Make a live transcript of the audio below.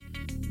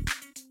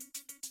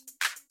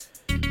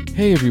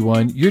Hey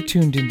everyone, you're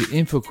tuned into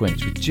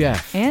InfoQuench with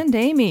Jeff. And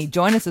Amy.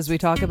 Join us as we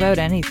talk about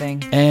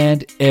anything.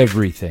 And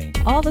everything.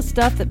 All the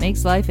stuff that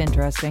makes life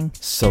interesting.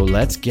 So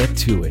let's get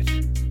to it.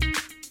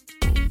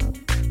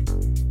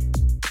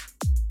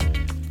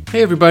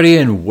 Hey everybody,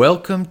 and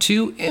welcome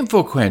to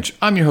InfoQuench.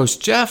 I'm your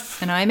host,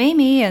 Jeff. And I'm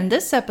Amy, and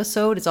this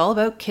episode is all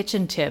about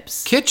kitchen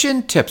tips.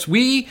 Kitchen tips.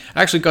 We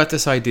actually got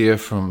this idea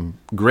from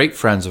great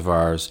friends of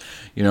ours.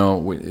 You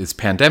know, it's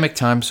pandemic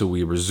time, so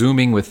we were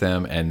Zooming with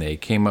them, and they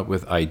came up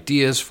with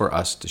ideas for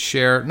us to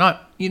share.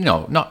 Not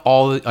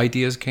all the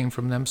ideas came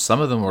from them.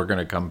 Some of them were going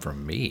to come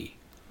from me.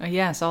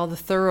 Yes, all the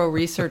thorough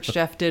research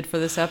Jeff did for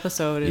this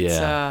episode. It's,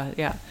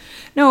 Yeah.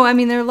 No, I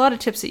mean, there are a lot of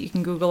tips that you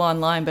can Google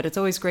online, but it's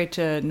always great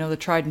to know the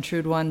tried and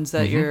true ones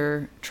that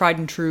you're tried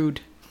and true.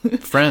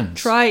 Friends.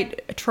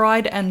 Tried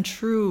and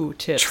true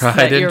tips Tried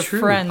that and your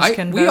true. friends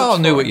can We vouch all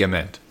knew for. what you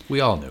meant. We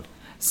all knew.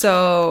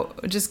 So,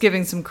 just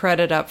giving some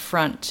credit up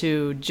front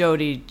to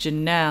Jody,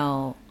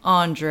 Janelle,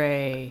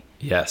 Andre,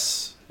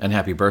 Yes. And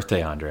happy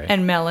birthday, Andre.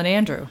 and Mel and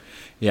Andrew.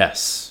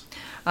 Yes.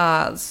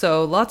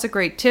 So lots of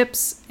great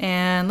tips,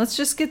 and let's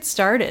just get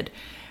started.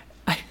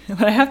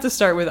 What I have to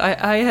start with,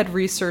 I had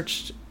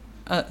researched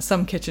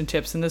some kitchen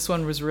tips, and this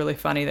one was really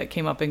funny that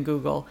came up in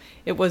Google.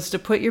 It was to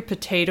put your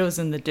potatoes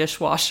in the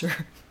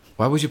dishwasher.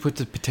 Why would you put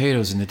the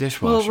potatoes in the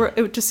dishwasher?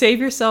 Well, to save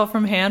yourself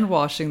from hand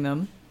washing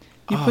them,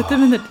 you put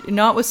them in the,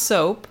 not with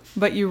soap,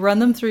 but you run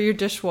them through your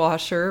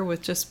dishwasher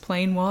with just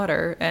plain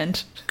water,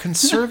 and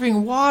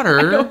Conserving water.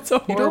 I know, it's a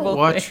You horrible don't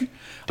watch. thing.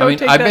 I Don't mean,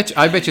 take I that.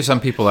 bet you some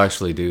people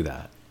actually do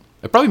that.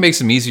 It probably makes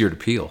them easier to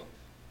peel,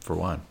 for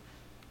one.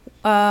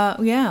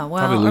 yeah, well,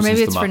 Probably or loosens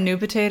maybe it's them for up. new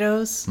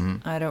potatoes.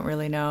 I don't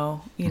really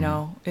know. You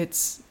know,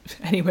 it's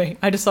anyway.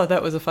 I just thought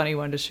that was a funny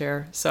one to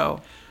share.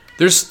 So,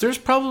 There's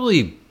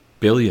probably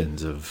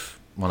billions of,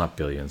 well, not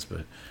billions,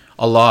 but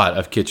a lot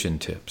of kitchen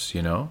tips.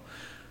 You know.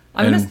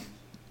 I'm And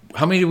gonna.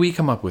 how many did we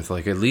come up with?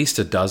 Like at least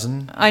a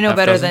dozen. I know half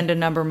better dozen? than to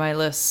number my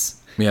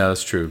lists Yeah,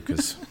 that's true.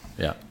 Because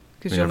yeah,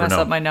 because we you'll never mess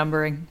know. up my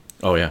numbering.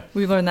 Oh yeah.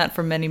 We've learned that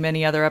from many,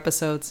 many other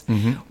episodes.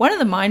 Mm-hmm. One of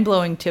the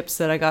mind-blowing tips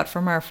that I got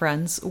from our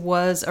friends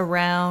was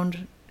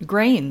around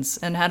grains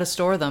and how to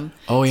store them.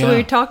 Oh, So yeah.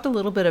 we talked a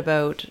little bit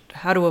about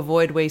how to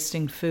avoid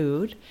wasting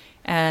food,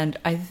 and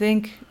I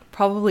think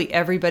probably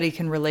everybody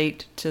can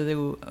relate to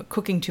the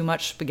cooking too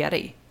much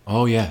spaghetti.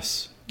 Oh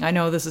yes. I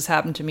know this has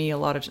happened to me a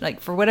lot of, like,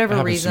 for whatever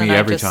Happens to reason, me I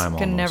every just time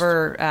can almost.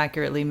 never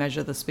accurately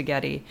measure the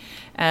spaghetti.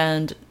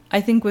 And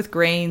I think with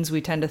grains, we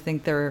tend to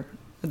think they're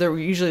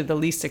usually the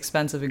least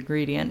expensive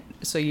ingredient.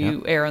 So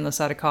you err on the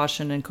side of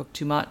caution and cook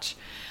too much.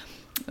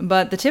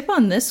 But the tip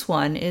on this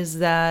one is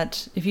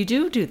that if you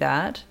do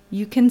that,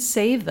 you can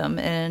save them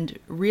and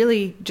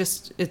really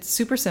just, it's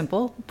super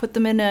simple. Put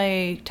them in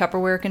a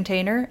Tupperware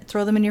container,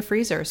 throw them in your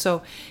freezer.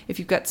 So if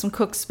you've got some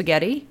cooked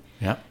spaghetti,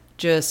 Yeah.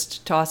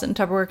 just toss it in a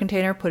Tupperware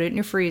container, put it in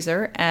your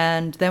freezer,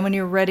 and then when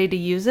you're ready to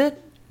use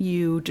it,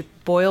 you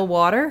boil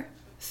water,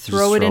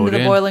 throw it throw into it the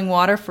in. boiling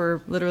water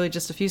for literally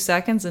just a few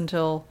seconds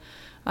until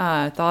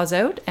it thaws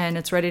out, and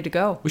it's ready to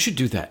go. We should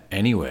do that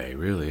anyway,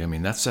 really. I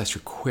mean, that's such a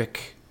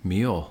quick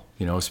meal,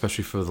 you know,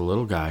 especially for the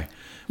little guy.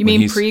 You When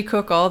mean he's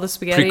pre-cook all the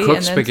spaghetti pre-cooked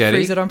and then spaghetti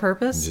freeze it on and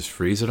purpose? just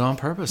freeze it on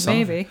purpose.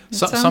 Maybe. It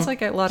sounds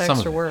like a lot of some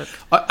extra it. work.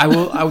 I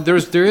will.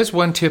 There is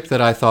one tip that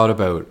I thought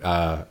about,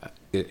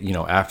 you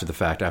know, after the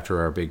fact, after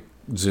our big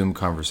Zoom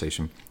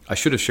conversation. I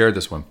should have shared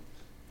this one,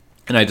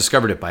 and I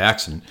discovered it by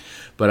accident.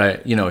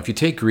 But if you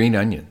take green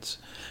onions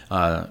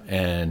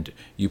and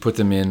you put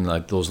them in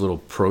like those little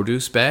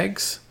produce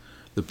bags,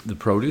 the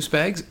produce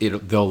bags,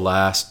 they'll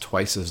last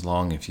twice as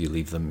long if you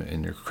leave them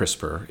in your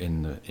crisper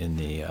in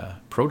the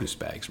produce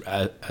bags,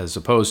 as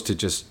opposed to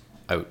just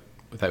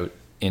without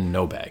in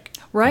no bag.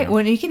 Right. You know?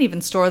 Well, you can even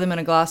store them in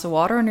a glass of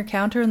water on your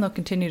counter, and they'll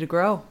continue to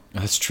grow.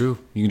 That's true.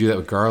 You can do that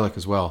with garlic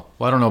as well.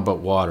 Well, I don't know about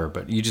water,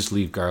 but you just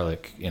leave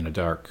garlic in a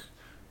dark,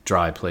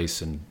 dry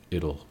place and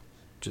it'll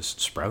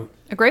just sprout.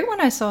 A great one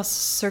I saw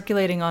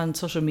circulating on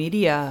social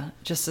media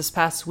just this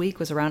past week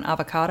was around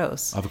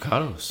avocados.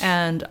 Avocados.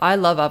 And I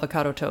love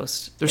avocado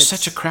toast. They're It's-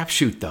 such a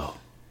crapshoot, though.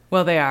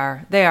 Well, they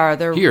are.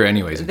 They're Here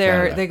anyways, in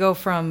Canada. They go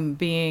from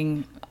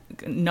being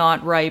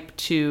not ripe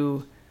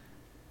to,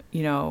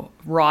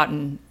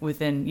 rotten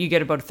within. You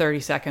get about 30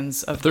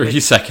 seconds of 30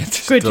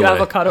 seconds. good delay.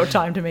 avocado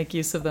time to make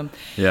use of them.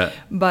 Yeah.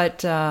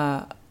 But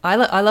I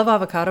love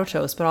avocado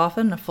toast, but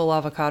often a full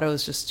avocado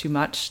is just too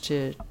much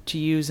to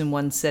use in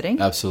one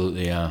sitting.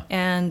 Absolutely, yeah.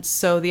 And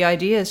so the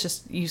idea is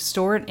just you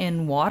store it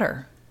in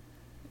water.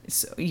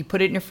 So you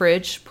put it in your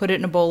fridge, put it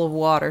in a bowl of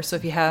water. So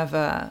if you have,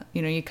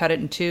 you cut it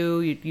in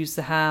two, you use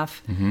the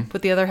half,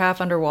 put the other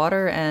half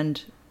underwater,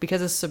 and because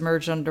it's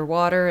submerged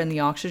underwater and the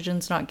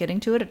oxygen's not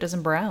getting to it, it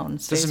doesn't brown.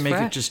 It stays Doesn't make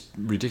fresh. it just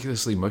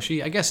ridiculously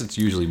mushy? I guess it's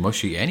usually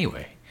mushy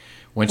anyway.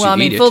 Once Well,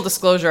 you eat full it.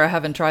 disclosure, I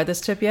haven't tried this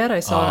tip yet. I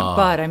saw it,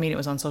 but it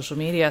was on social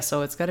media,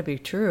 so it's got to be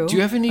true. Do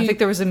you have any- I think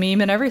there was a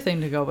meme and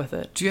everything to go with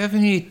it. Do you have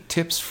any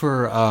tips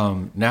for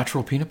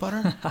natural peanut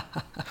butter?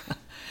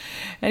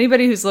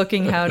 Anybody who's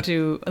looking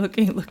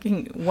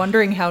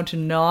wondering how to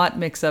not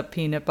mix up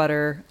peanut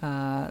butter,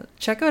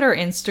 check out our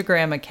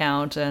Instagram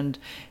account, and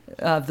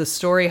the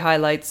story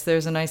highlights.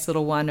 There's a nice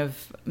little one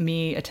of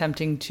me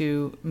attempting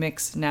to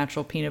mix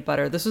natural peanut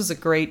butter. This was a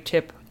great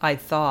tip, I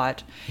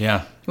thought.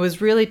 Yeah. It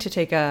was really to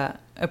take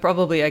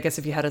probably, I guess,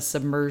 if you had a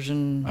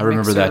submersion I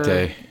remember that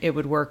mixer, day. it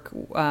would work.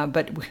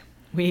 But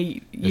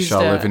we It used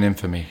shall live in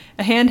infamy.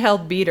 a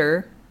handheld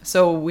beater.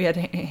 So we had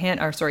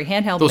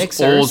handheld Those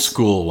mixers. old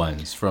school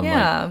ones from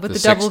with the the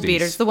double 60s.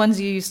 beaters, the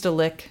ones you used to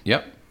lick.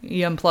 Yep.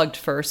 You unplugged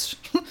first,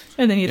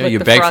 and then you'd Yeah, lick you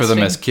the begged frosting. for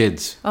them as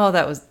kids. Oh,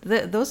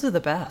 those are the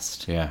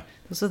best. Yeah.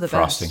 Those are the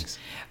Frostings. best.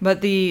 But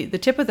the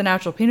tip with the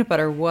natural peanut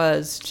butter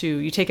was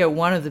you take out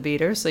one of the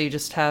beaters, so you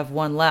just have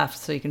one left,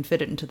 so you can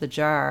fit it into the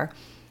jar,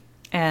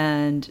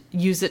 and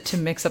use it to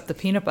mix up the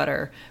peanut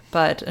butter.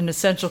 But an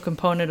essential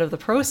component of the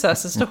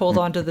process is to hold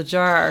on to the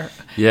jar.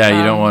 Yeah,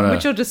 you don't want to.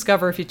 Which you'll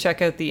discover if you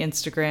check out the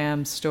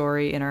Instagram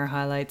story in our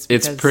highlights.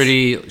 It's because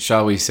pretty,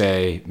 shall we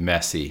say,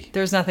 messy.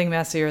 There's nothing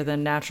messier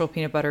than natural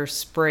peanut butter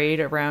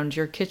sprayed around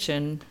your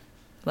kitchen.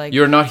 Like,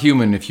 You're not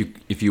human if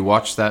you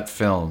watch that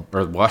film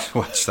or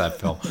watch that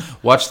film,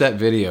 watch that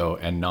video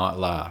and not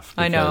laugh.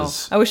 I know.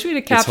 because I wish we'd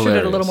have it's captured it a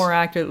little hilarious. more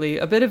accurately.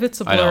 A bit of it's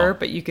a I know. blur,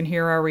 but you can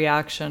hear our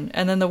reaction.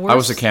 And then the worst, I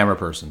was a camera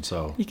person,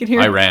 so You can hear-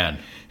 I ran.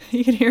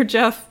 you can hear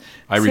Jeff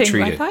I saying,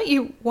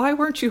 retreated. why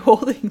weren't you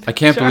holding the I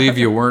can't jar?" believe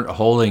you weren't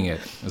holding it.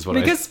 Is what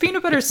Because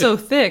peanut butter's so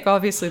thick,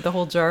 obviously the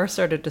whole jar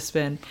started to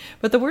spin.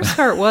 But the worst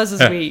part was,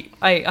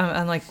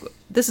 I'm like,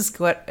 this is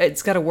what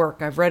it's got to work.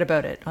 I've read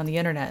about it on the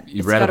internet. You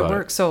It's read got to about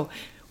work. it. So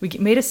we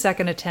made a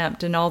second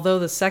attempt, and although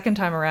the second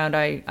time around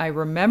I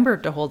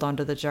remembered to hold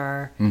onto the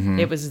jar, Mm-hmm.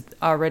 it was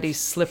already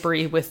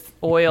slippery with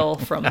oil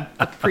from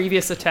the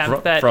previous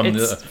attempt from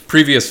it's the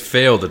previous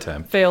failed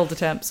attempt. failed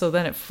attempt. So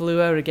then it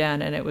flew out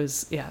again, and it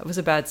was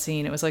a bad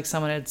scene. It was like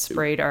someone had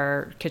sprayed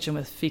our kitchen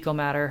with fecal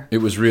matter. It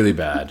was really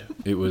bad.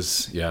 It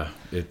was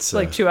It's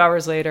Like 2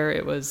 hours later,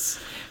 it was.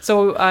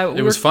 So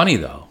it was funny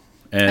though.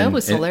 And, That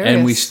was and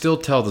hilarious. we still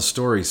tell the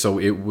story, so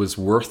it was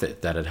worth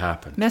it that it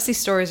happened. Messy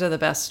stories are the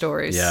best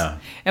stories. Yeah.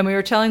 And we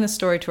were telling the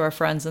story to our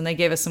friends, and they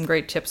gave us some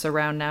great tips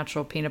around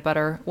natural peanut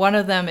butter. One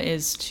of them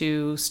is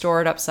to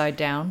store it upside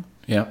down.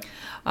 Yeah.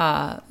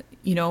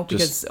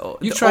 Because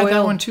You the tried that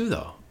oil- one too,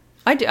 though.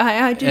 I do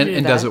And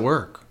that. does it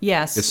work?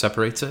 Yes. It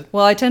separates it?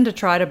 Well, I tend to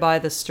try to buy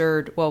the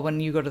stirred. Well, when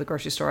you go to the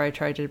grocery store, I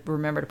try to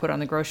remember to put on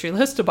the grocery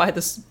list to buy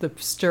the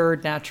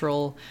stirred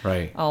natural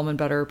Right. almond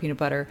butter or peanut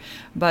butter.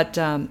 But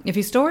if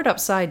you store it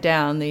upside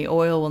down, the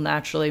oil will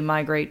naturally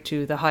migrate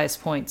to the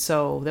highest point.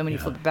 So then when you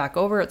flip it back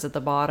over, it's at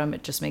the bottom.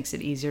 It just makes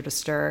it easier to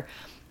stir.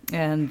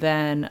 And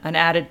then an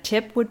added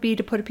tip would be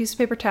to put a piece of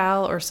paper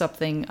towel or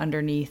something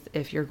underneath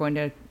if you're going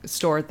to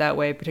store it that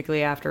way,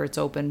 particularly after it's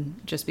open,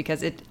 just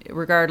because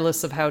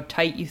regardless of how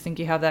tight you think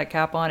you have that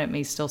cap on, it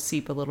may still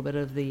seep a little bit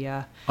of the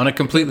On a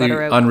completely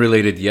butter out.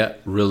 unrelated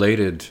yet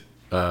related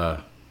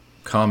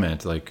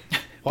comment, like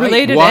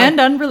Related and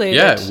unrelated.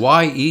 Yeah,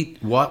 why eat?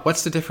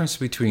 What's the difference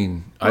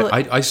between? Well,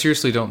 I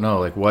seriously don't know.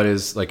 Like, what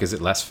is like? Is it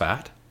less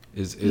fat?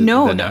 Is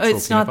No, the no, natural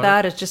it's peanut not butter?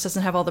 that. It just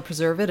doesn't have all the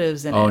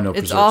preservatives in it. Oh no,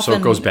 it's so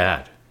it goes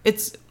bad.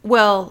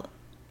 It'll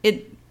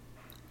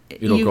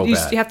go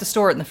bad. You have to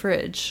store it in the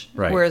fridge,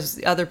 Right. whereas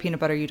the other peanut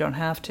butter you don't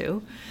have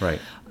to. Right.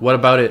 What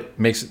about it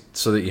makes it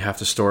so that you have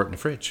to store it in the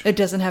fridge? It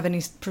doesn't have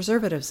any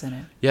preservatives in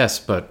it. Yes,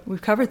 but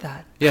We've covered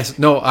that. yes,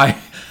 no, I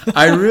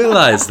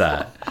realize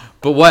that.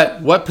 But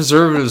what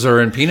preservatives are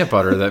in peanut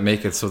butter that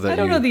make it so that I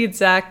don't know the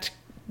exact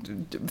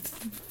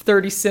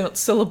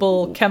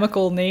 30-syllable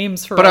chemical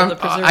names for But all the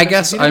preservatives. I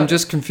guess in peanut I'm butter.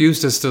 just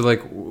confused as to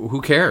like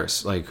who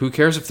cares? Like who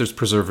cares if there's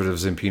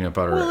preservatives in peanut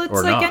butter Well, it's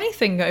or like not?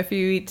 anything. If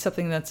you eat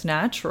something that's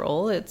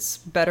natural, it's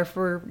better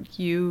for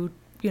you.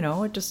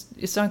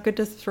 It's not good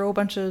to throw a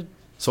bunch of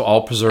So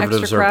all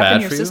preservatives extra are crap bad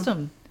in your for you?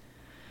 system.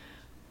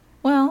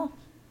 Well,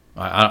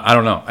 I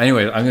don't know.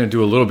 Anyway, I'm going to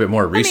do a little bit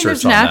more research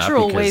there's on that.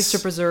 natural because- ways to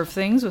preserve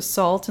things with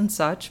salt and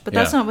such, but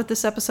that's Yeah. not what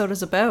this episode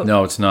is about.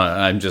 No, it's not.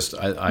 I'm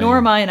Nor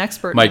am I an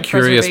expert. My in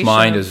curious preservation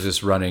mind of- is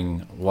just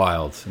running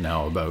wild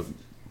now about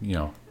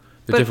the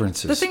But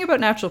differences. The thing about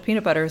natural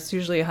peanut butter is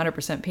usually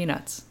 100%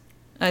 peanuts.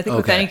 And I think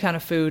with Okay. any kind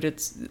of food,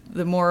 it's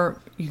the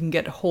more you can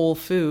get whole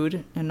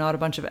food and not a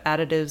bunch of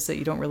additives that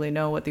you don't really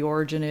know what the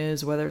origin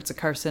is, whether it's a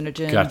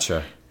carcinogen.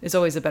 Gotcha. Is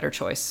always a better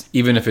choice.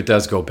 Even if it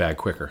does go bad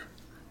quicker,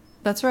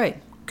 That's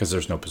right. because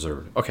there's no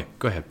preservative. Okay,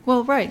 go ahead.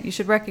 Well, right. You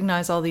should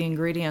recognize all the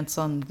ingredients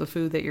on the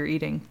food that you're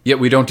eating. Yet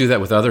we don't do that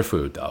with other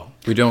food, though.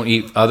 We don't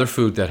eat other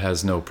food that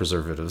has no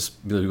preservatives.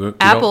 We don't-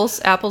 Apples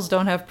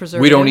don't have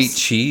preservatives. We don't eat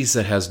cheese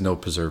that has no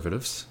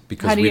preservatives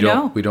because How do we you don't.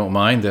 know? We don't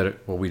mind that.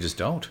 Well, we just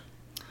don't.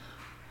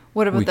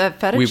 What about we- that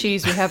feta we-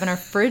 cheese we have in our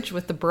fridge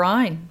with the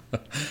brine?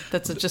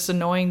 That's just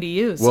annoying to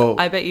use. Well-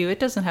 I bet you it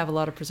doesn't have a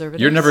lot of preservatives.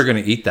 You're never going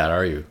to eat that,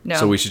 are you? No.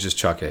 So we should just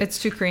chuck it. It's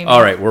too creamy.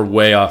 All right, we're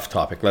way off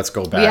topic. Let's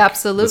go back.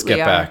 absolutely Let's get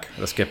are. back.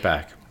 Let's get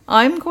back.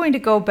 I'm going to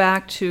go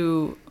back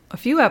to a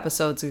few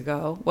episodes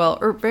ago,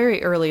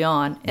 very early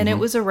on, and Mm-hmm. it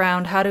was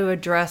around how to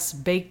address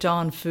baked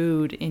on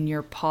food in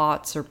your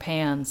pots or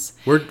pans.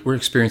 We're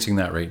experiencing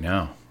that right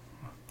now.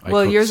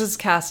 Well, yours is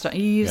cast iron.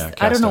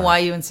 I don't know iron. why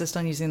you insist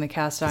on using the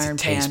cast iron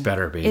pan. It tastes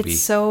better, baby. It's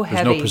so There's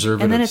heavy. no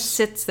preservatives. And then it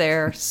sits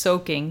there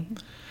soaking.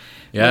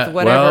 Yeah, with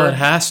whatever. well, it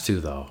has to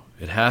though.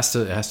 It has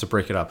to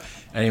break it up.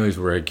 Anyways,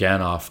 we're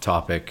again off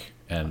topic,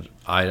 and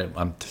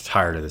I'm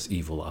tired of this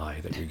evil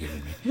eye that you're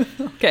giving me.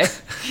 Okay.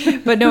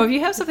 But no, if you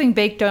have something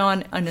baked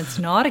on and it's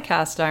not a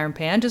cast iron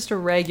pan, just a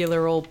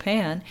regular old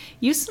pan,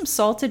 use some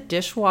salted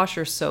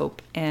dishwasher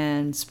soap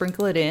and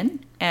sprinkle it in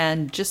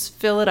and just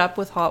fill it up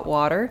with hot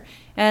water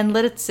and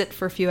let it sit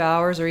for a few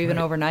hours or even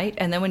overnight.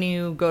 And then when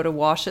you go to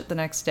wash it the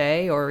next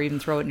day or even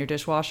throw it in your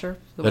dishwasher,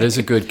 That is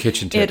a good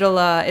kitchen tip.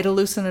 it'll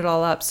loosen it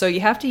all up. So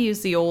you have to use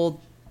the old.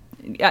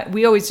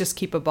 We always just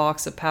keep a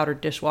box of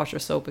powdered dishwasher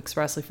soap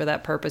expressly for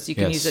that purpose. You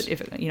can use it if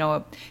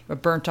a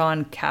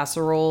burnt-on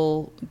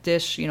casserole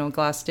dish,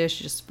 glass dish.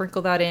 You just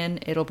sprinkle that in;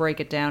 it'll break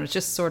it down. It's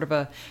just sort of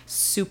a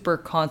super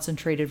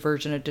concentrated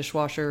version of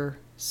dishwasher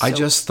soap. I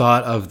just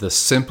thought of the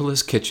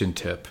simplest kitchen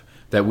tip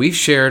that we've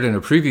shared in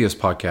a previous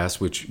podcast,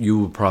 which you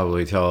will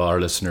probably tell our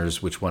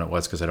listeners which one it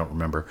was because I don't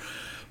remember,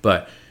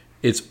 but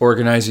it's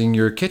organizing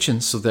your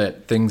kitchen so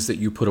that things that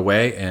you put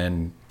away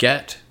and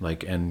get,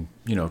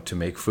 to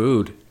make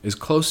food is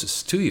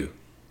closest to you.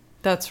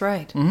 That's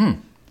right.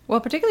 Mm-hmm.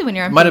 Well, particularly when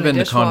you're emptying Might have been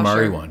the dishwasher.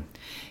 KonMari one.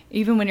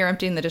 Even when you're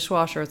emptying the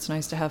dishwasher, it's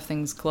nice to have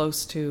things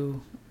close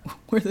to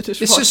where the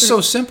dishwasher. It's just so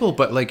simple,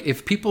 but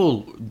if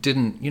people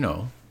didn't,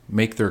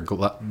 make their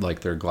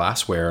their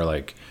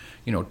glassware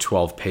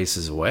 12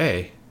 paces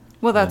away.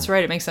 Well, that's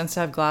right. It makes sense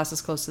to have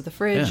glasses close to the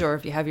fridge, Yeah. or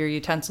if you have your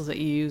utensils that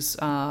you use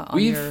on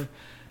We've your,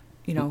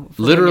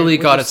 literally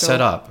with got your it set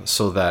stove. up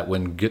so that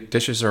when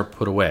dishes are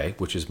put away,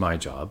 which is my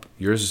job,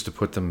 yours is to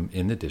put them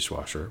in the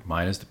dishwasher,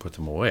 mine is to put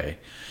them away.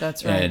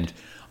 That's right. And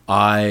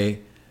I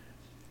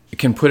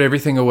can put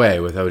everything away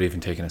without even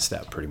taking a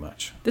step, pretty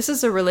much. This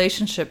is a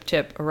relationship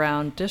tip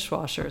around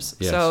dishwashers.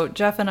 Yes. So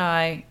Jeff and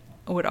I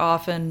would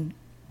often,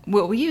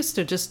 we used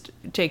to just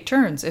take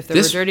turns. If there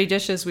This- were dirty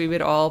dishes, we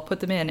would all put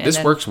them in. And This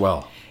then, works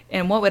well.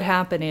 And what would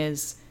happen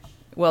is,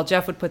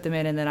 Jeff would put them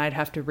in, and then I'd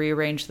have to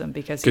rearrange them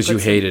because Because you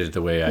hated it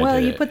the way I did it. Well,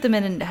 you put them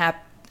in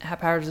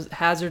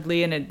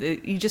haphazardly, and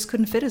you just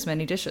couldn't fit as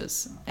many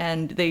dishes.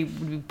 And they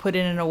would be put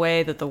in a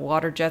way that the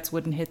water jets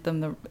wouldn't hit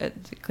them to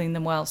clean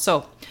them well.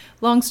 So,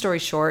 long story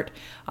short,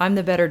 I'm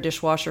the better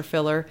dishwasher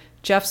filler.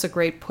 Jeff's a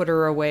great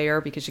putter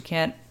awayer because you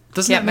can't.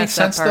 Doesn't can't that make mess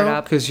sense that part though?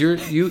 up. Because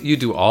you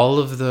do all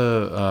of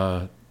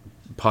the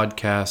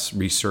podcast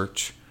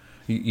research.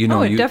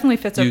 It definitely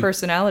fits our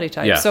personality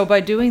type. Yeah. So by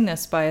doing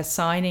this, by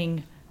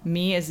assigning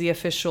me as the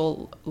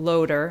official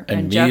loader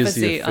And and me Jeff as as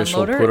the the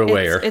official unloader,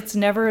 put-awayer. it's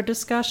never a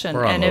discussion.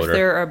 Or And if unloader.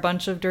 there are a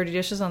bunch of dirty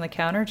dishes on the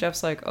counter,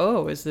 Jeff's like,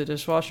 "Oh, is the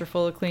dishwasher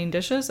full of clean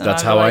dishes?" And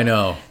That's I'm how I like,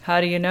 know.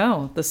 How do you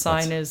know? The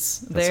sign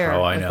is that's there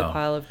how I with know. the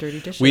pile of dirty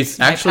dishes. We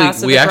My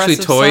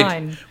passive-aggressive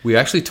sign.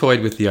 toyed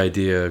with the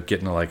idea of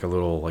getting a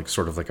little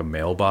sort of a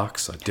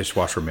mailbox, a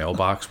dishwasher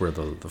mailbox where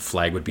the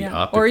flag would be Yeah.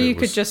 up. Or if it you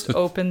could was- just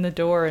open the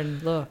door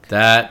and look.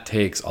 That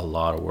takes a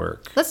lot of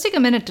work. Let's take a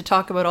minute to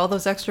talk about all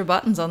those extra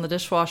buttons on the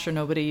dishwasher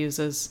nobody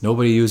uses.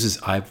 Nobody uses.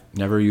 I've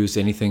never used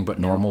anything but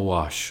normal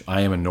wash.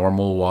 I am a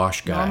normal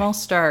wash guy. Normal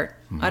start.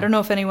 Mm-hmm. I don't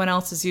know if anyone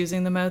else is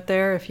using them out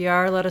there. If you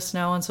are, let us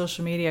know on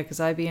social media because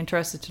I'd be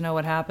interested to know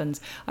what happens.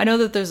 I know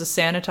that there's a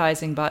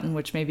sanitizing button,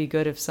 which may be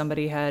good if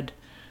somebody had,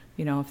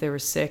 if they were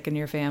sick in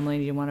your family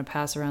and you want to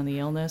pass around the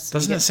illness.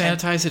 Doesn't it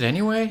sanitize it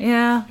anyway?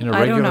 Yeah, In a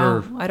I don't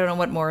regular- know. I don't know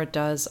what more it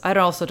does. I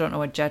also don't know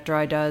what jet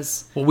dry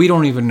does. Well, we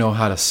don't even know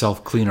how to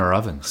self-clean our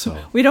oven, so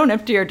We don't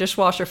empty our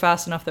dishwasher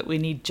fast enough that we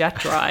need jet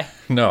dry.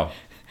 no.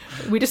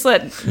 We just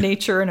let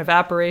nature and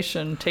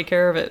evaporation take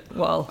care of it.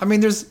 Well, I mean,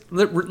 there's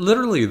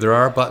literally there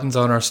are buttons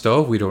on our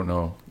stove. We don't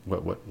know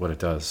what it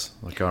does,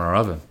 on our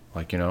oven,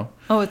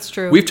 oh, it's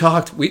true. We've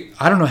talked.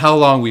 I don't know how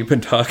long we've been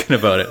talking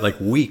about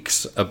it,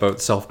 weeks about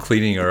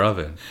self-cleaning our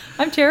oven.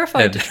 I'm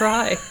terrified And- to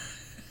try.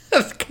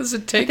 Because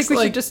it takes we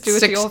should just do it the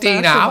 16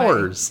 old-fashioned way.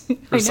 hours I or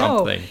know.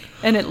 something.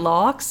 And it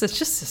locks. It's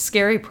just a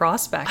scary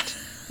prospect.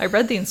 I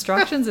read the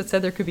instructions. It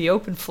said there could be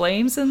open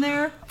flames in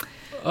there.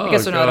 Oh, I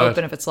guess they're not God.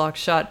 open if it's locked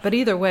shut. But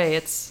either way,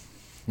 it's...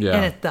 Yeah.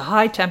 And the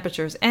high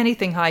temperatures,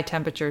 anything high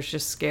temperature is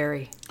just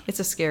scary. It's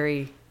a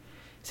scary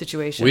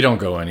situation. We don't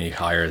go any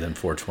higher than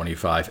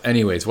 425.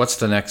 Anyways, what's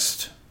the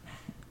next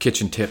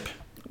kitchen tip?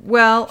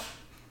 Well,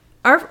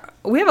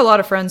 we have a lot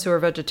of friends who are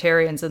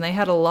vegetarians, and they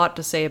had a lot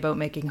to say about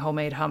making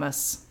homemade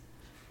hummus.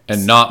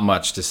 And not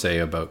much to say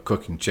about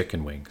cooking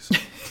chicken wings.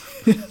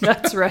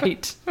 That's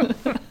right.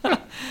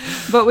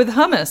 But with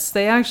hummus,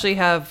 they actually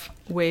have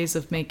ways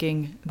of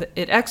making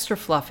it extra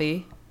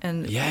fluffy.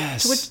 And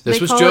Yes, which this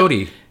they was call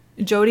Jody.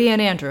 it- Jody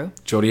and Andrew.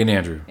 Jody and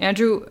Andrew.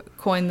 Andrew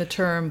coined the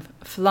term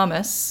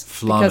flummus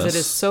Flummus. because it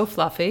is so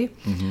fluffy.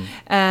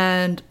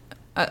 And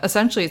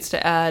essentially it's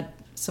to add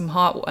some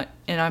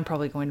and I'm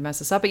probably going to mess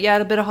this up, but you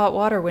add a bit of hot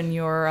water when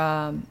you're...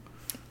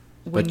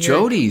 But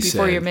Jody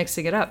before said you're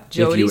mixing it up. if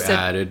Jody you said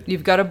added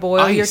you've got to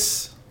boil your...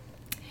 ice.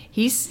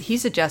 He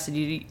suggested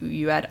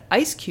you add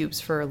ice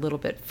cubes for a little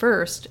bit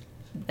first,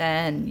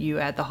 then you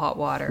add the hot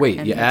water. Wait,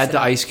 and you mix add it the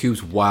up. ice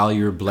cubes while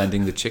you're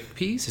blending the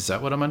chickpeas? Is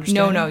that what I'm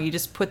understanding? No, you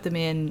just put them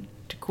in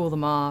to cool cool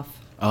them off.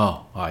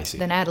 Oh, I see.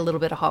 Then add a little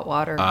bit of hot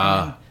water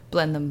and then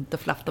blend them to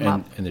fluff them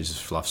up. And it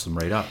just fluffs them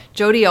right up.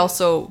 Jody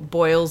also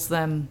boils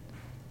them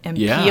and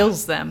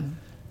peels them.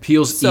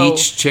 Peels So, each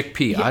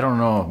chickpea. I don't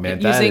know, man.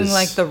 Using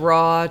like the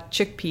raw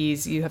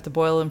chickpeas, you have to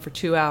boil them for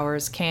 2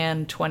 hours,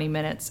 can 20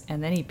 minutes,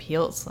 and then he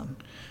peels them.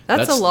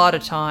 That's a lot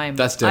of time.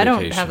 That's I don't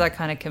dedication. have that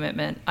kind of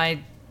commitment.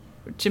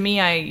 To me,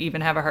 I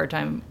even have a hard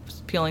time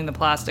peeling the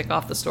plastic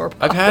off the store.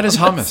 I've had his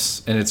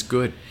hummus, and it's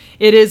good.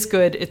 It is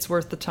good. It's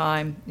worth the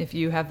time if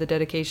you have the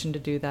dedication to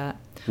do that.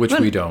 Which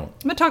we don't. I'm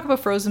going to talk about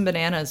frozen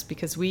bananas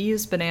because we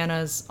use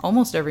bananas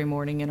almost every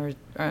morning in our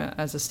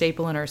as a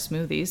staple in our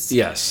smoothies.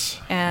 Yes,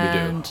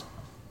 And we do.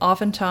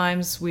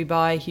 oftentimes we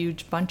buy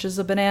huge bunches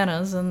of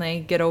bananas and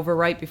they get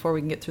overripe before we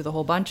can get through the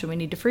whole bunch and we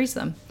need to freeze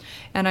them.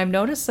 And I've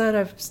noticed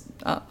that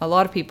a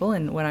lot of people,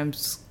 and when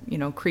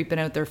I'm creeping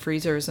out their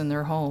freezers in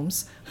their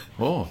homes,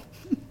 Oh,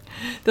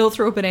 they'll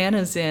throw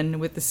bananas in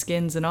with the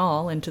skins and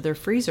all into their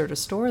freezer to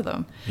store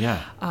them.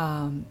 yeah.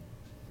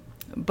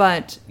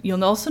 But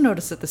you'll also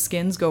notice that the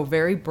skins go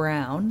very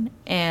brown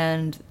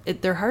and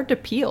they're hard to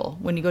peel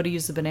when you go to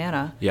use the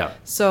banana. Yeah.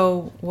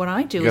 So what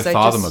I do You is gotta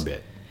thaw them a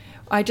bit.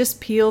 I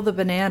just peel the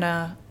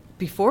banana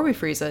before we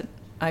freeze it.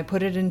 I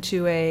put it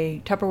into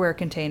a Tupperware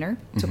container.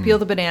 So peel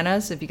the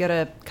bananas. If you got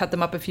to cut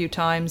them up a few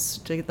times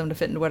to get them to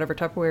fit into whatever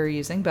Tupperware you're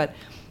using, but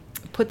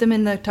put them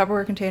in the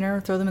Tupperware container,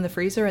 throw them in the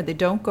freezer, and they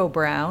don't go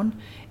brown.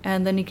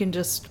 And then you can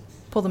just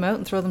pull them out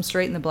and throw them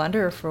straight in the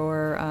blender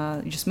for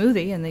your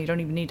smoothie, and then you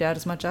don't even need to add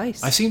as much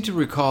ice. I seem to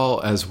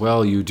recall as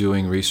well you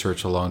doing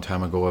research a long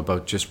time ago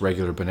about just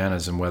regular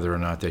bananas and whether or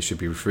not they should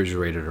be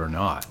refrigerated or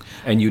not.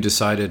 And you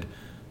decided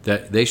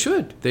that they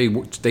should.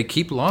 They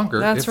keep longer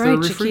That's if they're right.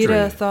 refrigerated.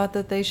 Chiquita thought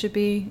that they should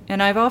be,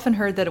 and I've often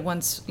heard that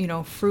once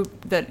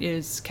fruit that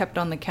is kept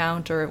on the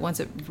counter, once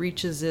it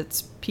reaches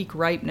its peak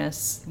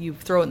ripeness, you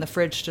throw it in the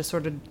fridge to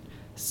sort of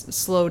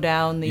slow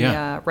down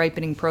the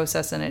ripening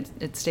process, and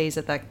it stays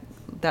at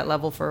that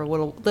level for a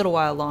little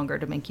while longer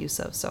to make use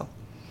of. So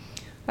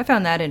I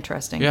found that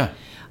interesting. Yeah.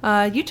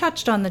 You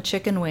touched on the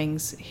chicken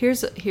wings.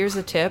 Here's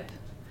a tip.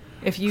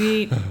 If you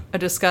eat a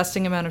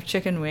disgusting amount of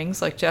chicken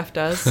wings like Jeff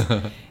does,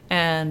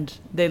 and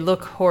they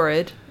look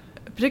horrid,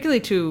 particularly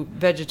to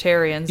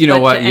vegetarians, You know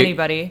but what? to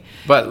anybody.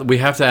 But we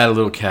have to add a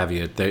little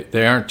caveat.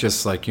 They aren't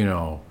just like,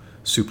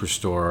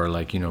 superstore or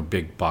like,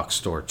 big box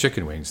store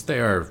chicken wings. They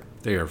are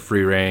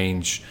free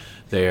range.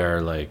 They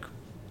are like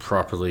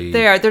properly.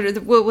 They are.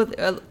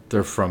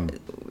 They're from.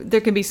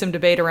 There can be some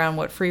debate around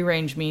what free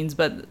range means,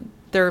 but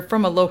they're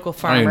from a local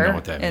farmer, I don't even know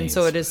what that and means.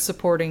 so it is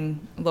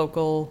supporting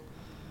local.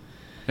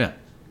 Yeah.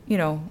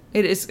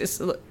 It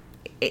is.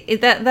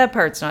 That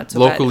part's not so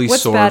Locally bad.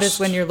 What's bad is sourced.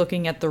 when you're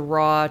looking at the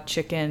raw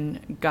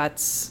chicken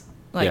guts,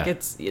 like Yeah.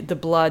 it's the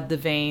blood, the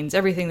veins,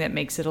 everything that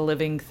makes it a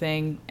living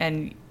thing,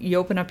 and you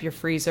open up your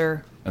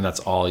freezer, And that's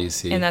all you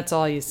see. and that's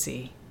all you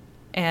see.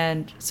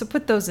 And so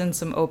put those in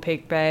some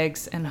opaque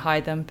bags and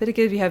hide them.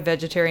 Particularly if you have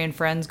vegetarian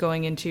friends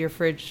going into your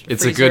fridge.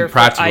 It's a freezer good for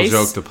practical ice.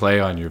 joke to play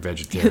on your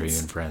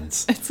vegetarian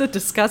friends. It's a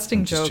disgusting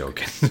I'm joke.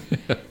 just joking.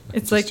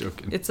 It's Just like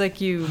joking. it's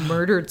like you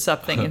murdered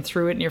something and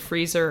threw it in your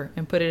freezer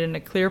and put it in a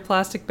clear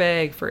plastic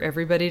bag for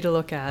everybody to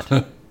look at.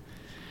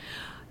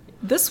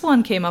 This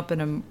one came up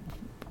in a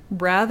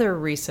rather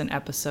recent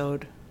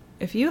episode.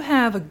 If you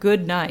have a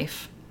good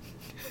knife,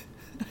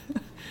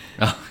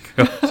 Oh,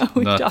 God,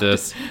 We not talked-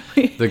 this.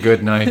 The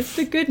good knife.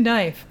 the good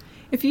knife.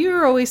 If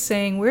you're always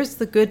saying, "Where's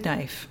the good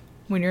knife?"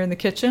 when you're in the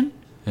kitchen,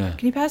 Yeah.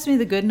 can you pass me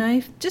the good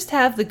knife? Just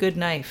have the good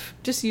knife.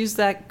 Just use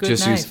that good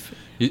Just knife.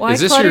 use. Why Is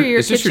this clutter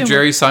your kitchen with-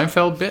 Jerry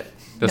Seinfeld bit?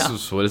 This No.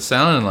 is what it's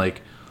sounding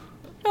like.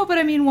 No, but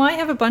I mean, why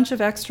have a bunch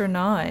of extra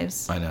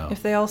knives? I know.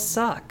 If they all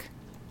suck,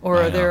 I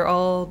or know. they're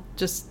all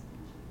just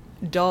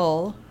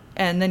dull,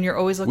 and then you're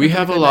always looking. We for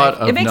have the a good lot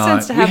knife. of It makes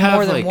sense to we have have,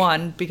 more than like-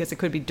 one because it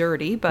could be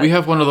dirty. But We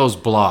have one of those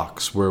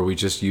blocks where we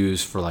just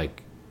use for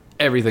like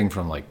everything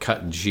from like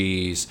cutting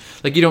cheese.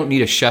 Like you don't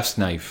need a chef's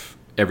knife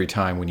every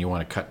time when you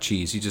want to cut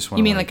cheese. You just want.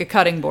 you mean like a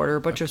cutting board or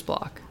a butcher's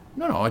block?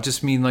 No, I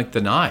just mean like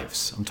the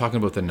knives. I'm talking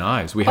about the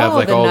knives. We have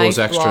like the all those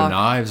knife extra block.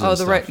 knives. And Oh, the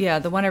stuff. right, yeah,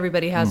 the one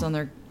everybody has on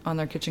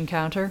their kitchen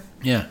counter.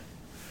 Yeah.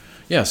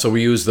 Yeah, so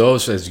we use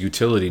those as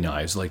utility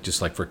knives, like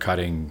just like for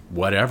cutting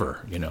whatever,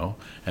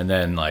 And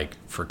then like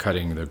for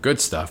cutting the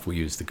good stuff, we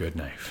use the good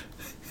knife.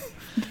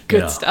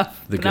 Good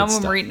stuff. The But now good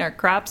when stuff. we're eating our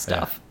crap Yeah.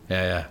 stuff,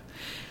 Yeah.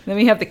 then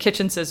we have the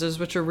kitchen scissors,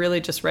 which are really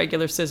just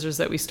regular scissors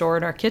that we store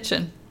in our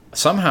kitchen.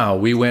 Somehow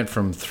we went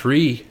from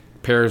 3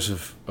 pairs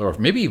of, or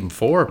maybe even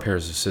 4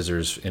 pairs of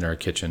scissors in our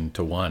kitchen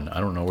to 1. I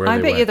don't know where I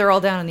they bet went. you they're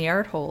all down in the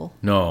art hole.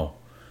 No,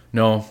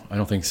 I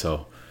don't think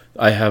so.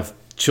 I have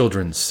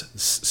children's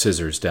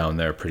scissors down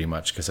there pretty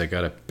much because I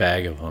got a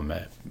bag of them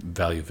at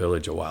Value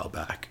Village a while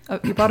back. Oh,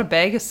 you bought a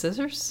bag of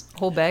scissors? A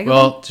whole bag of them?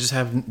 Well,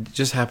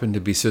 just happened to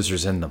be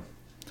scissors in them,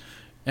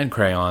 and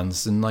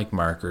crayons and like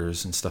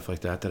markers and stuff like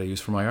that I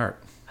use for my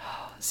art.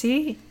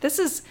 See,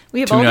 we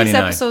have all these $2.99.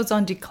 episodes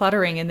on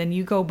decluttering, and then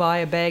you go buy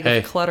a bag Hey,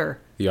 of clutter.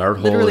 The art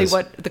hole Literally is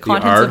what the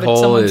contents of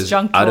someone's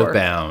junk out drawer. of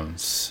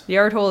bounds. The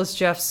art hole is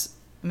Jeff's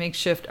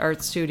makeshift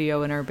art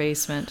studio in our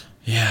basement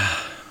Yeah,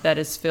 that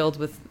is filled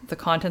with the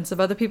contents of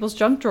other people's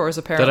junk drawers,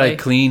 That apparently. I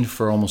cleaned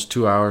for almost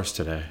 2 hours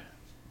today.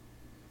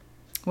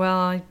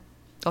 Well,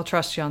 I'll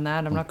trust you on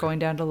that. I'm not going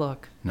down to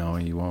look. No,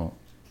 you won't.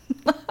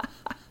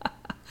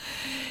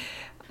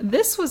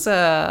 This was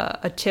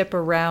a tip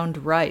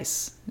around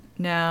rice.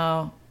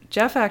 Now,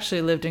 Jeff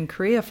actually lived in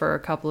Korea for a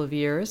couple of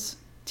years,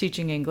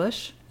 teaching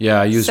English. Yeah,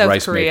 I use South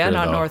rice Korea, maker,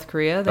 not though. North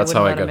Korea. They That's wouldn't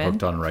how I let got him in.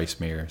 hooked on rice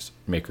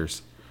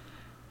makers.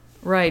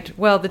 Right.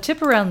 Well, the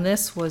tip around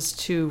this was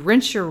to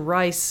rinse your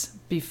rice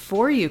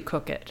before you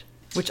cook it,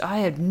 which I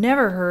had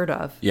never heard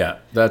of. Yeah,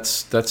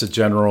 that's a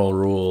general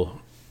rule.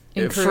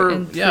 In yeah,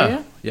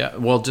 Korea? yeah.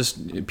 Well,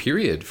 just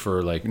period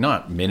for like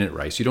not minute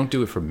rice. You don't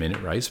do it for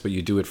minute rice, but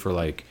you do it for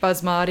like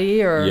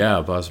Basmati or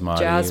basmati,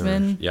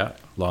 jasmine.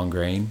 Long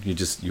grain.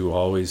 You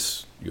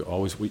always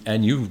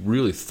and you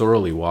really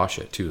thoroughly wash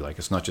it too. Like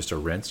it's not just a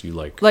rinse. You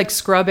like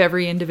scrub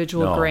every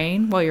individual No.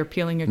 grain while you're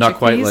peeling your not chickpeas.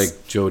 quite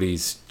like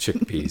Jody's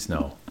chickpeas,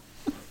 no.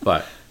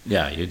 But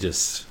yeah, you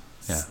just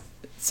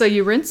So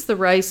you rinse the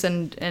rice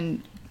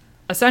and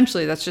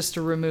essentially that's just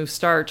to remove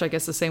starch. I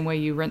guess the same way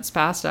you rinse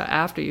pasta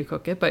after you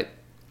cook it, but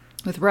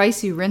with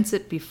rice you rinse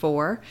it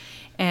before.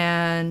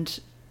 And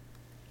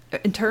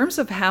in terms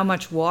of how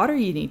much water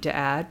you need to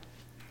add,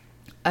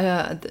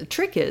 the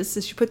trick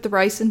is you put the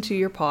rice into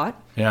your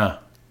pot yeah.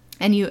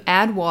 and you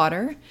add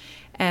water,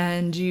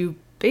 and you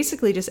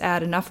basically just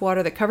add enough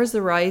water that covers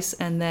the rice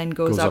and then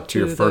goes up to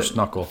your the first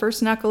knuckle.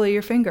 first knuckle of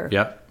your finger.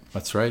 Yeah,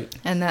 that's right.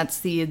 And that's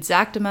the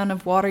exact amount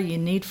of water you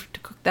need to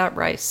cook that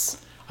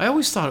rice. I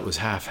always thought it was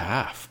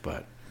half,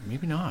 but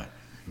maybe not.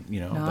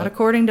 Not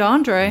according to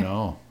Andre.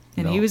 No.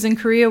 And no. he was in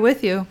Korea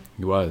with you.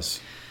 He was.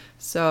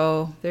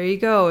 So there you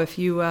go. If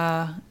you,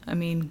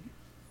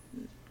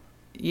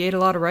 you ate a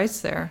lot of rice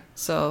there.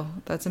 So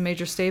that's a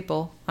major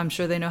staple. I'm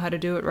sure they know how to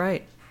do it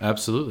right.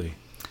 Absolutely.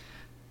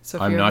 So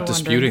if I'm you're not ever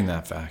disputing wondering-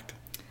 that fact.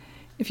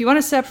 If you want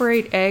to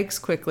separate eggs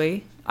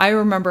quickly, I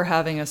remember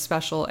having a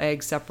special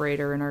egg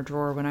separator in our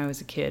drawer when I was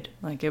a kid.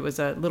 Like it was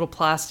a little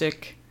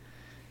plastic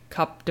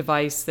cup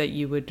device that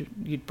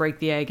you'd break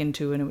the egg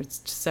into, and it would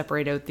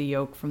separate out the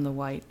yolk from the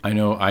white. I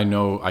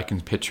know, I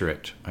can picture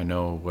it. I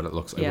know what it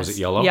looks like. Yes. Was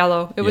it yellow?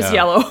 Yellow. It was Yeah,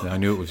 yellow. I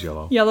knew it was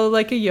yellow. Yellow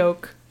like a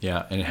yolk.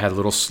 Yeah, and it had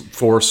little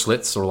 4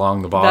 slits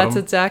along the bottom. That's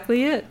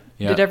exactly it.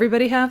 Yeah. Did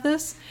everybody have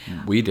this?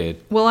 We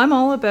did. Well, I'm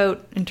all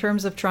about, in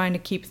terms of trying to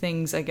keep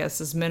things, I guess,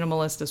 as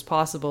minimalist as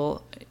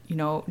possible,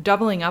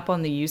 doubling up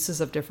on the uses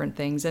of different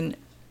things. And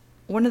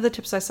one of the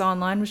tips I saw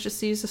online was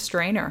just to use a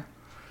strainer.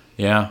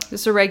 Yeah.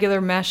 Just a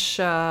regular mesh.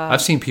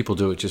 I've seen people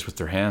do it just with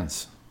their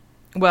hands.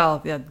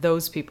 Well, yeah,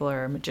 those people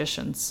are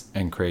magicians.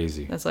 And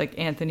crazy. That's like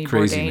Anthony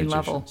Crazy Bourdain magicians.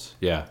 level.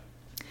 Yeah.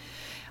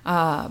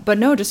 But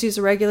no, just use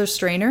a regular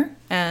strainer,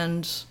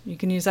 and you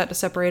can use that to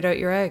separate out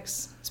your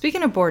eggs.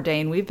 Speaking of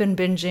Bourdain, we've been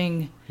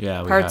binging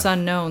Yeah, we Parts have.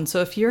 Unknown.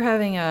 So if you're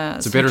having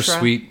It's a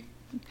bittersweet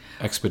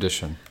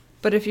expedition.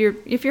 But if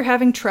you're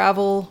having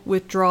travel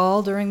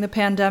withdrawal during the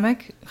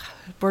pandemic,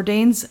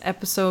 Bourdain's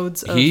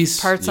episodes of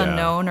Parts yeah.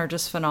 Unknown are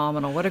just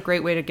phenomenal. What a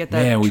great way to get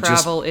that Man,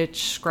 travel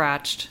itch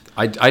scratched.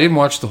 I didn't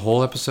watch the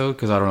whole episode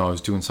because I don't know, I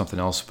was doing something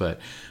else, but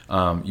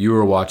you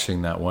were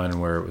watching that one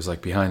where it was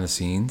like behind the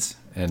scenes,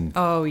 and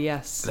Oh,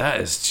 yes. that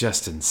is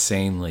just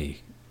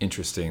insanely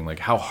interesting, like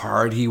how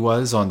hard he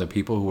was on the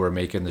people who were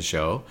making the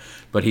show.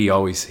 But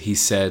he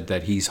said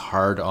that he's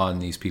hard on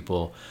these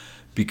people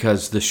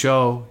because the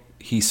show,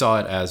 he saw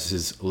it as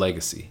his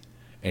legacy,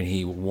 and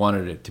he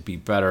wanted it to be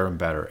better and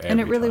better every And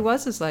it really time.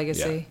 was his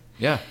legacy.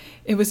 Yeah.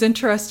 It was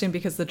interesting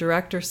because the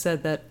director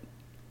said that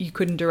you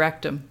couldn't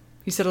direct him.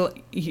 He said,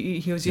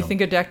 you No.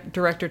 think a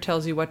director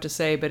tells you what to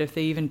say, but if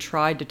they even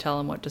tried to tell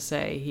him what to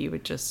say, he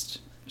would just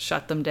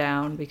shut them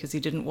down because he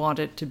didn't want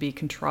it to be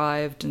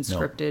contrived and No.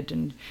 scripted,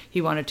 and he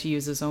wanted to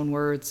use his own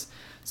words.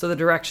 So the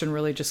direction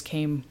really just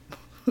came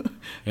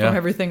Yeah. from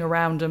everything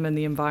around him and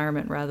the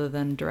environment rather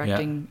than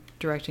directing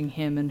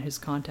him and his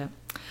content.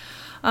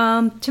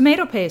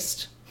 Tomato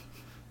paste.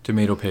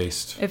 Tomato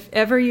paste. If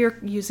ever you're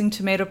using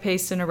tomato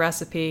paste in a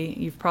recipe,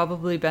 you've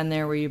probably been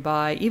there where you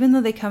buy, even though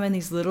they come in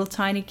these little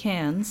tiny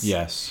cans,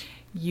 Yes,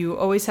 you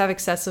always have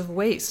excessive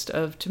waste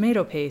of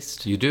tomato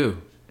paste. you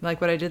do. Like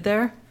what I did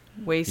there?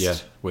 Waste. Yeah,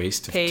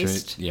 waste of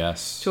Paste.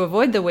 yes. To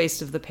avoid the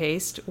waste of the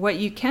paste, what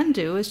you can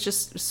do is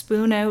just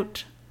spoon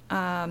out,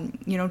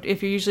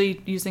 if you're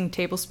usually using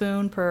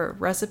tablespoon per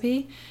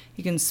recipe,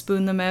 you can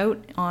spoon them out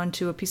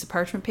onto a piece of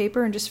parchment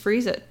paper and just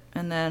freeze it,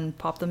 and then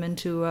pop them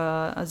into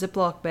a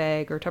Ziploc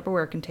bag or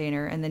Tupperware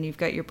container, and then you've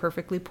got your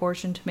perfectly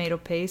portioned tomato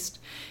paste.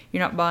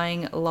 You're not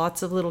buying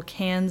lots of little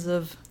cans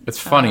of It's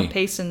funny.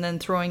 paste and then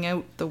throwing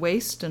out the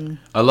waste. And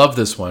I love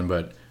this one,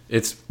 but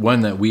it's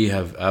one that we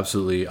have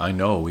absolutely, I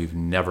know we've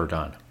never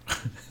done.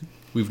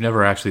 We've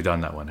never actually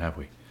done that one, have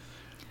we?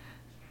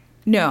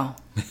 no.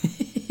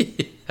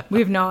 We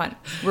have not.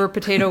 We're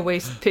tomato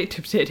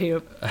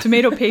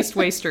paste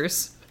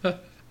wasters.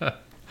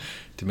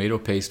 Tomato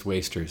paste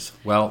wasters.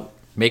 Well,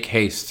 make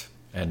haste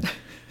and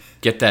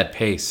get that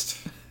paste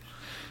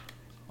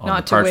on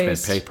Not the to parchment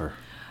waste. paper.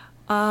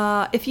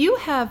 If you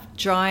have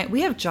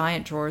we have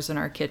giant drawers in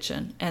our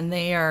kitchen, and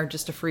they are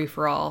just a free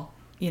for all.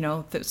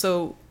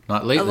 So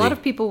Not lately. A lot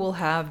of people will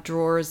have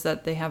drawers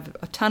that they have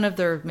a ton of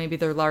maybe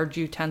their large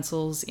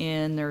utensils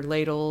in, their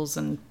ladles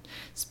and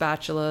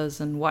spatulas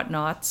and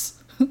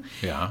whatnots.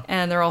 Yeah.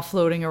 And they're all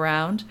floating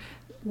around.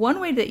 One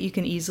way that you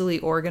can easily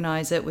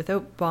organize it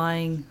without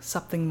buying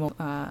something more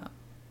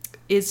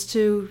is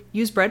to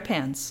use bread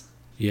pans,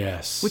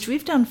 Yes. which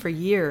we've done for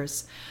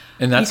years.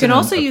 And that's you can in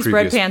also a use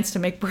previous- bread pans to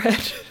make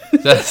bread.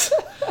 That's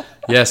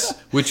yes,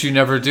 which you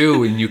never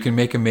do, and you can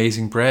make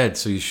amazing bread.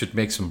 So you should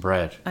make some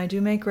bread. I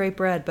do make great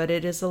bread, but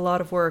it is a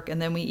lot of work,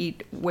 and then we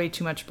eat way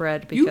too much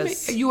bread You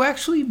because you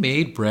actually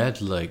made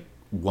bread like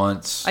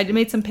once. I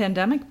made some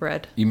pandemic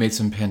bread You made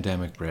some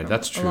pandemic bread.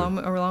 That's true.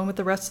 along with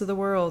the rest of the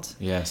world.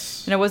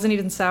 Yes. And it wasn't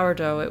even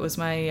sourdough. It was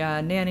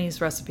my nanny's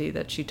recipe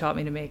that she taught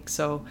me to make.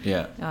 So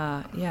Yeah.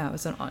 yeah, it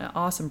was an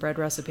awesome bread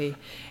recipe.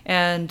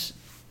 And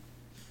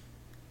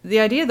the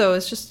idea, though,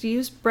 is just to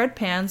use bread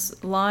pans,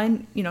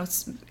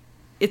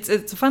 it's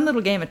a fun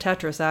little game of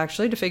Tetris,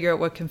 actually, to figure out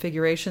what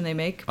configuration they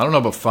make. I don't know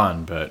about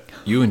fun, but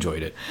you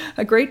enjoyed it.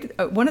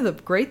 One of the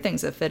great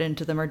things that fit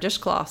into them are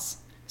dishcloths.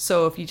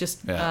 So if you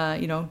just, Yeah.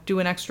 do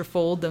an extra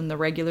fold than the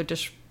regular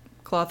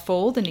dishcloth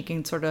fold, and you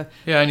can sort of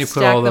Yeah, and you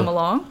put stack all them the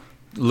along.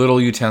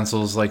 little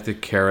utensils like the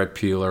carrot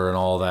peeler and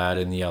all that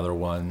in the other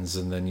ones,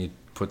 and then you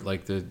put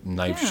like the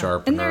knife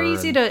sharpener. And they're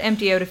easy to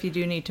empty out if you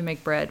do need to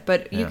make bread.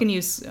 But you Yeah. can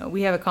use,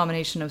 we have a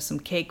combination of some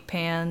cake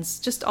pans,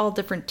 just all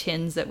different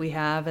tins that we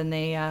have. And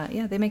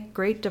they make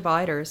great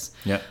dividers.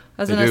 Yeah,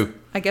 As they do.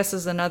 I guess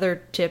as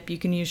another tip, you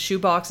can use shoe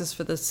boxes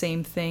for the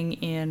same thing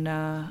in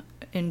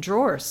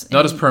drawers.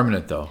 Not as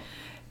permanent though.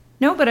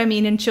 No, but I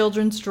mean in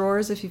children's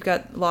drawers, if you've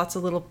got lots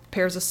of little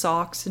pairs of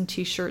socks and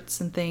T-shirts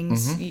and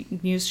things, you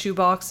can use shoe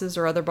boxes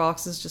or other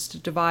boxes just to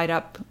divide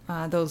up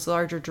those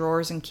larger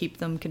drawers and keep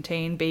them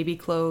contained. Baby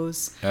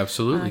clothes.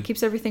 Absolutely.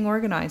 Keeps everything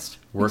organized.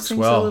 Works Makes things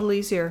well. a little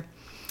easier.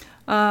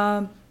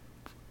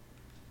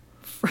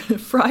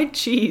 Fried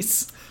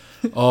cheese.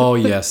 Oh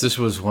yes, this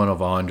was one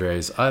of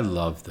Andre's. I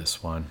love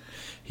this one.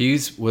 He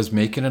was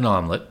making an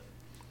omelet.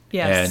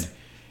 Yes. And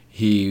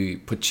he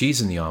put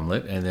cheese in the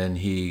omelet, and then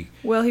he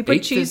Well, he put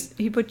ate the- cheese.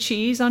 He put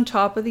cheese on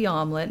top of the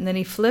omelet, and then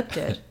he flipped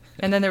it,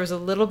 and then there was a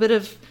little bit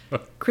of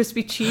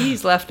crispy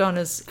cheese left on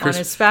his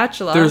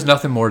spatula. There's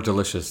nothing more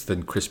delicious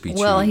than crispy cheese.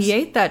 Well, he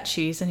ate that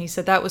cheese, and he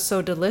said that was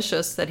so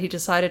delicious that he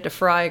decided to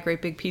fry a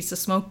great big piece of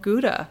smoked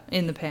Gouda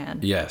in the pan.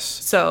 Yes.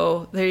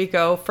 So there you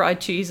go. Fried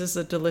cheese is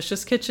a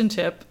delicious kitchen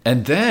tip.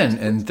 And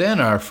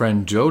then our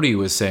friend Jody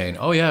was saying,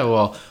 "Oh yeah,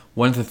 well,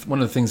 one of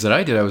the things that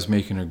I did, I was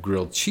making a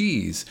grilled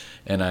cheese,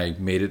 and I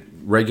made it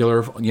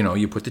regular. You know,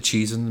 you put the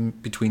cheese in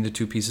between the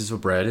two pieces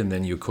of bread, and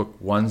then you cook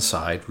one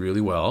side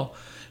really well.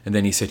 And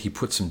then he said he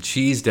put some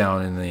cheese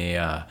down in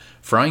the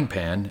frying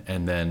pan,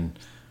 and then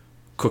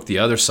cooked the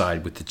other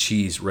side with the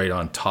cheese right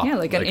on top. Yeah,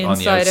 like an on the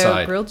inside-out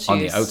outside, grilled on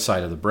the cheese.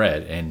 outside of the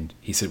bread. And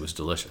he said it was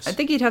delicious. I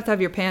think you'd have to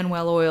have your pan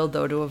well oiled,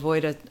 though, to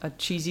avoid a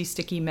cheesy,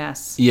 sticky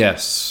mess.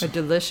 Yes. A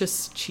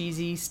delicious,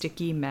 cheesy,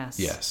 sticky mess.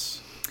 Yes.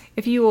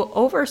 If you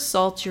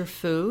oversalt your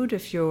food,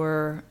 if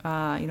you're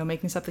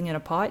making something in a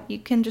pot, you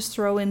can just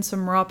throw in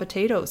some raw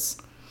potatoes.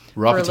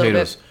 Raw for a little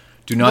potatoes. bit.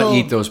 Do not Little-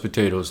 eat those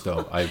potatoes,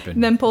 though. I've been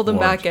And then pull them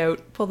warned. back out.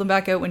 Pull them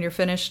back out when you're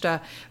finished.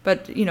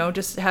 But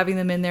just having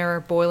them in there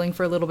boiling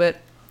for a little bit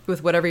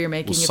with whatever you're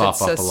making. Will If sop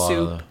it's up a a lot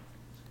soup, of the...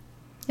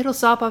 it'll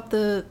sop up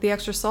the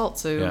extra salt,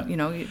 so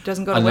Yeah. it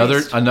doesn't go to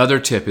waste. Another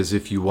tip is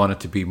if you want it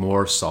to be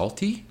more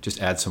salty, just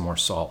add some more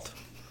salt.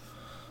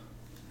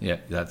 Yeah,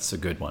 that's a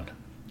good one.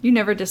 You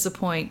never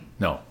disappoint.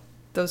 No,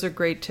 Those are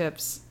great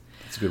tips.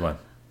 it's a good one.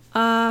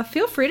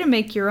 Feel free to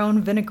make your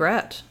own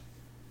vinaigrette.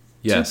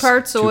 Yes, 2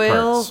 parts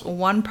oil, parts.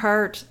 1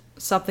 part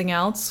something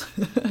else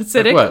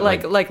acidic, what?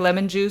 like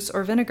lemon juice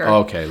or vinegar. Oh,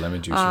 okay,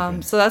 lemon juice. or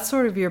vinegar. So that's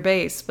sort of your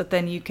base, but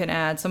then you can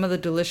add some of the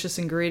delicious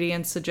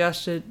ingredients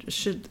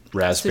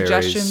Raspberries.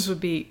 Suggestions would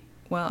be,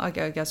 well, I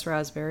guess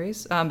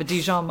raspberries, but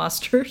Dijon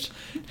mustard,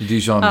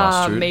 Dijon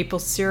mustard. maple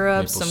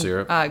syrup, Maple some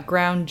syrup.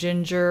 ground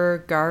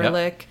ginger,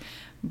 garlic.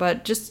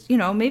 But just,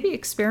 maybe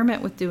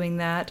experiment with doing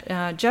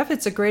that. Jeff,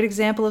 it's a great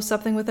example of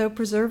something without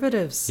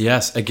preservatives.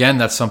 Yes, again,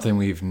 that's something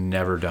we've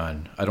never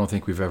done. I don't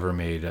think we've ever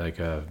made like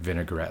a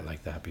vinaigrette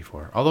like that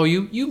before. Although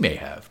you may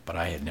have, but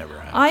I had never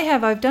had. I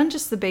have. I've done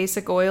just the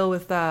basic oil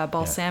with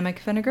balsamic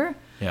vinegar.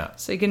 Yeah.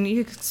 So you can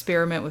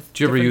experiment with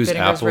Do you ever different use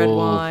vinegars, red apple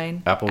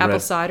wine, cider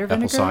cider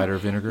vinegar.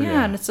 vinegar?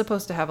 Yeah, and it's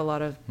supposed to have a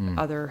lot of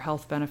other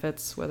health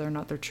benefits, whether or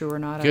not they're true or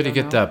not. Good I to don't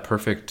get know. that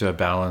perfect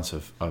balance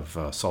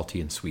of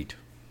salty and sweet.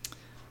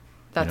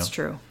 That's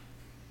true.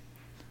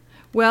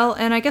 Well,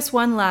 and I guess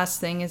one last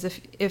thing is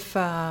if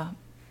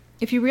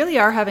you really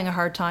are having a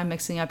hard time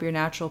mixing up your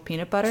natural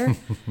peanut butter,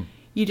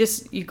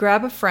 you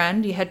grab a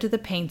friend, you head to the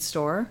paint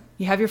store,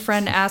 you have your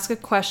friend ask a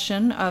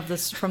question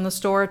from the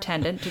store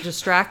attendant to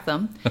distract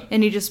them,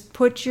 and you just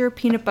put your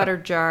peanut butter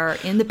jar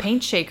in the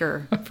paint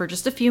shaker for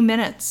just a few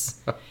minutes,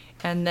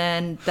 and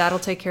then that'll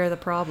take care of the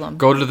problem.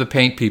 Go to the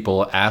paint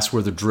people, ask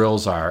where the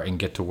drills are, and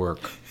get to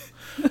work.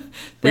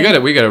 We got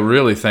to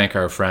really thank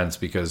our friends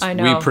because I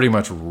know. we pretty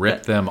much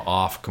ripped them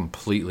off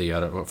completely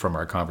from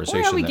our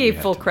conversation. Well, we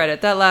gave full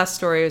credit. That last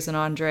story was an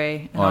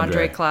Andre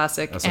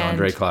classic. That's an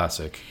Andre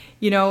classic.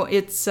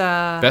 It's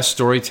best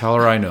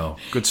storyteller I know.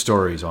 Good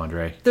stories,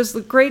 Andre. There's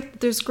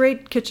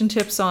great kitchen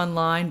tips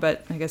online,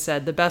 but like I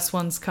said, the best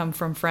ones come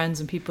from friends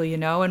and people you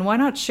know. And why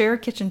not share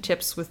kitchen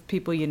tips with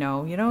people you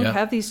know?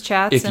 Have these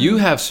chats. If you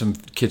have some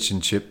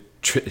kitchen chips,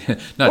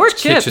 and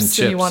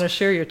you want to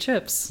share your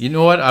chips. You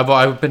know what?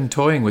 I've been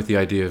toying with the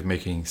idea of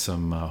making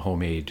some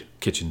homemade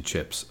kitchen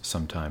chips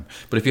sometime.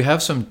 But if you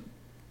have some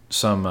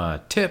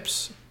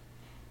tips,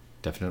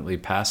 definitely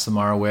pass them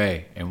our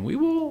way, and we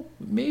will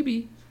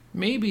maybe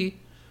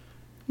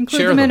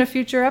include them in a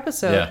future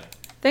episode. Yeah.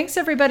 Thanks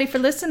everybody for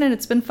listening.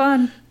 It's been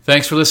fun.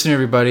 Thanks for listening,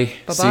 everybody.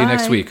 Bye-bye. See you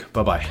next week.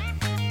 Bye-bye.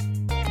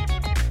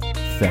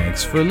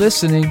 Thanks for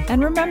listening.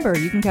 And remember,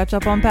 you can catch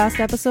up on past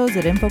episodes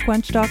at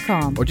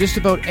infoquench.com. Or just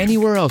about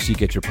anywhere else you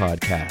get your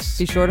podcasts.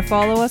 Be sure to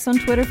follow us on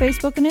Twitter,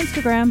 Facebook, and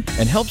Instagram.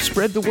 And help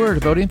spread the word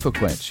about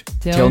InfoQuench.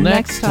 Till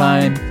next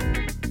time.